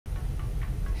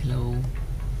Hello,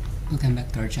 welcome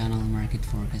back to our channel Market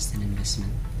Forecast and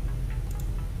Investment.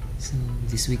 So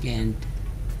this weekend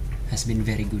has been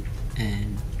very good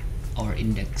and our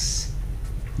index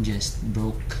just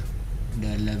broke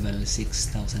the level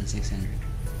 6,600.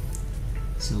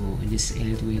 So in this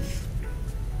Elliott wave,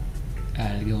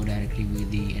 I'll go directly with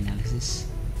the analysis.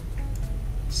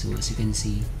 So as you can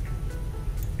see,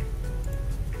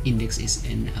 index is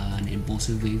in an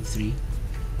impulsive wave 3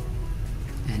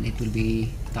 and it will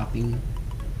be topping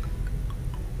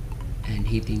and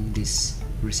hitting this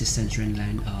resistance trend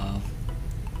line of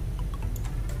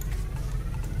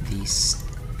this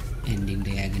ending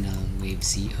diagonal wave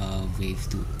C of wave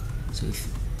 2. So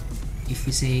if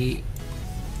we say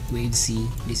wave C,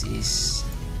 this is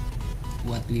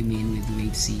what we mean with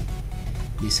wave C,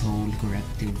 this whole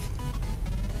corrective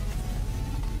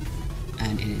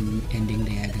and ending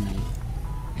diagonal,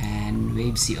 and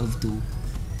wave C of 2,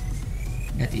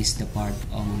 that is the part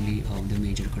only of the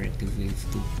major corrective wave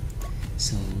 2.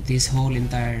 So this whole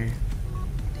entire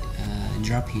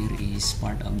drop here is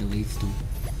part of the wave 2,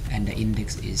 and the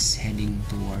index is heading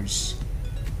towards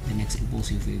the next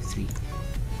impulsive wave 3.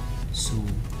 So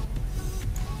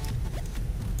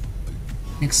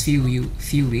next few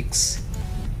weeks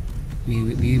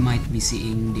we might be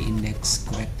seeing the index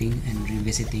correcting and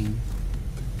revisiting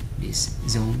this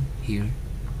zone here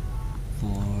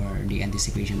for the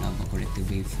anticipation of a corrective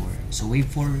wave 4. So wave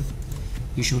 4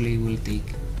 usually will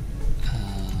take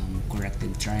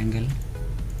corrective triangle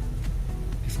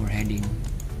before heading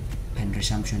and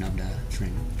resumption of the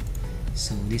trend.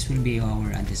 So this will be our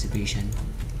anticipation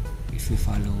if we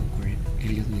follow correct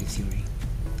Elliott wave theory.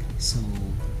 So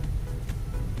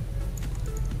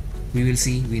we will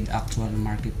see with actual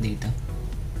market data,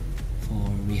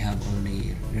 for we have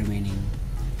only remaining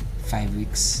 5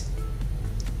 weeks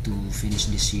to finish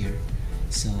this year.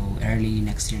 So early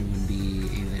next year will be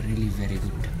a really very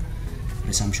good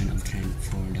resumption of trend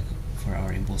for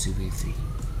our impulsive wave 3.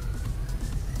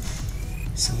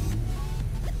 So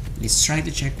let's try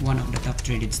to check one of the top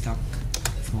traded stock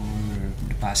for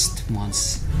the past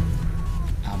months,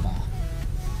 ABA.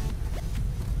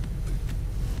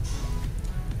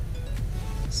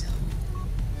 So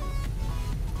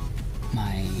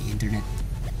my internet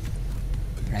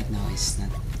right now is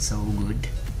not so good.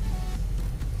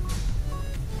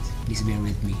 Please bear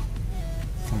with me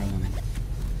for a moment.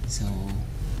 So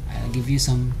I'll give you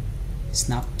some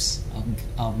snaps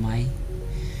of my,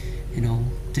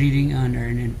 trading and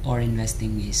earning or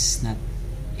investing is not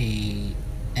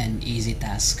an easy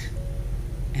task,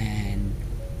 and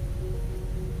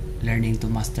learning to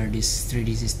master this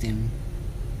 3D system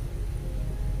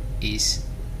is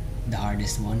the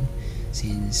hardest one,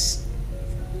 since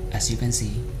as you can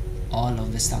see, all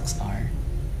of the stocks are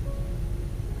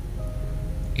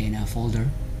in a folder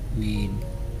with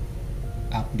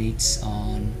updates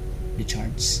on the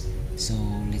charts. So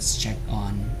let's check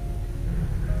on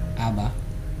ABA.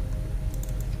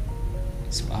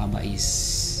 So ABA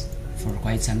is, for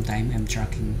quite some time I'm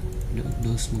tracking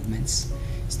those movements,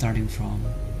 starting from,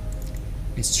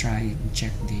 let's try and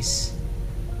check this.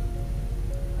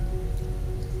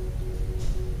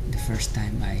 The first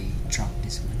time I tracked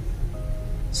this one,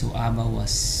 so ABA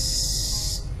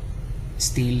was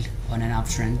still on an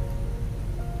uptrend,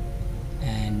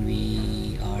 and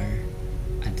we are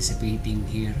anticipating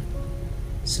here.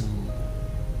 So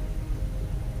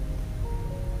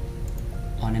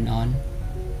on and on,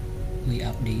 I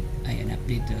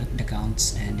update the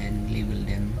counts and then label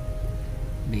them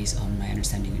based on my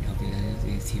understanding of the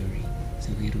wave theory.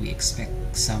 So here we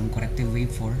expect some corrective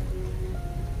wave 4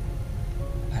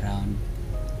 around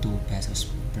 2 pesos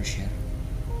per share,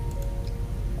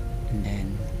 and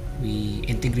then we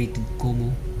integrated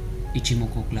Kumu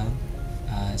Ichimoku cloud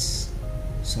as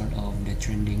sort of the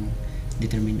trending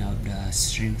determinant of the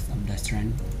strength of the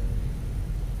trend.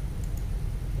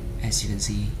 As you can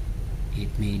see, it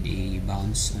made a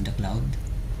bounce on the cloud,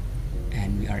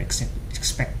 and we are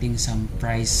expecting some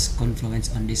price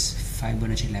confluence on these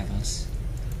Fibonacci levels,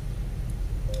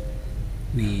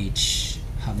 which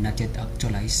have not yet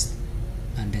actualized,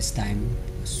 and this time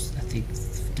was, I think,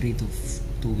 3 to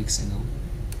 2 weeks ago.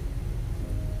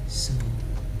 So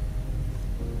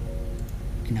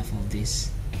enough of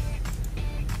this,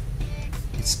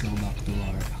 let's go back to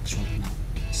our actual map.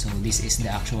 So this is the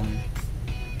actual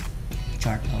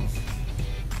chart of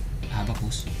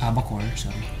AbaCore,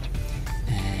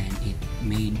 and it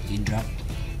made a drop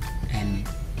and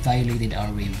violated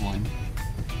our wave 1.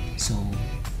 So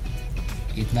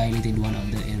it violated one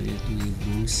of the Elliott wave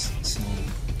rules. So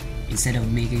instead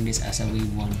of making this as a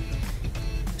wave 1,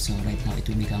 so right now it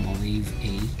will become a wave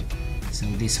A. So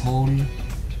this whole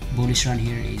bullish run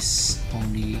here is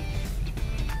only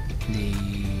the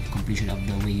completion of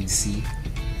the wave C,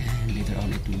 and later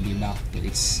on it will be back to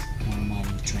its normal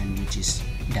trend, which is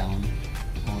down,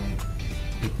 or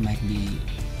it might be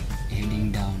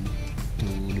heading down to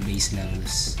the base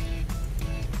levels.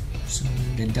 So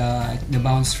the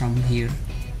bounce from here,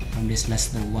 from this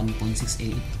last low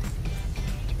 1.68,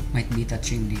 might be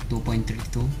touching the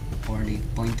 2.32 or the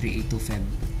 0.382 Feb.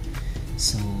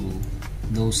 So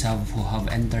those who have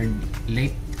entered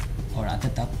late or at the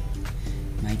top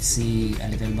might see a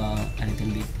little bit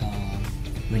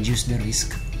reduce the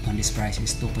risk on this price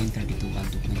is 2.32 and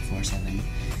 2.47,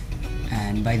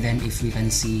 and by then if we can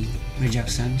see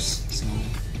rejections, so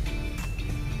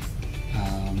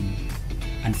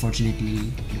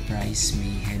unfortunately the price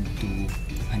may head to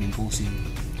an imposing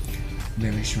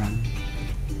bearish run,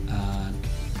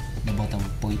 the bottom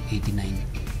of 0.89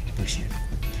 per share.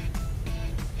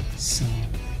 So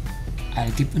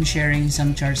I'll keep on sharing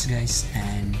some charts, guys,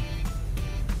 and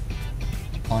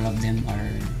all of them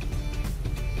are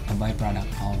a byproduct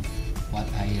of what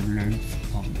I have learned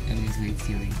of economic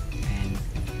theory, and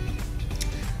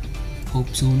hope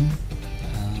soon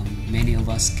many of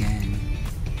us can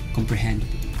comprehend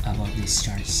about these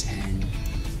charts and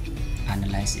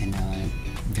analyze in a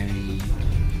very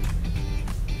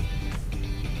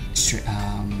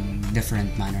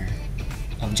different manner,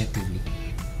 objectively.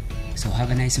 So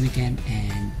have a nice weekend,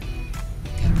 and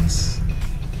God bless.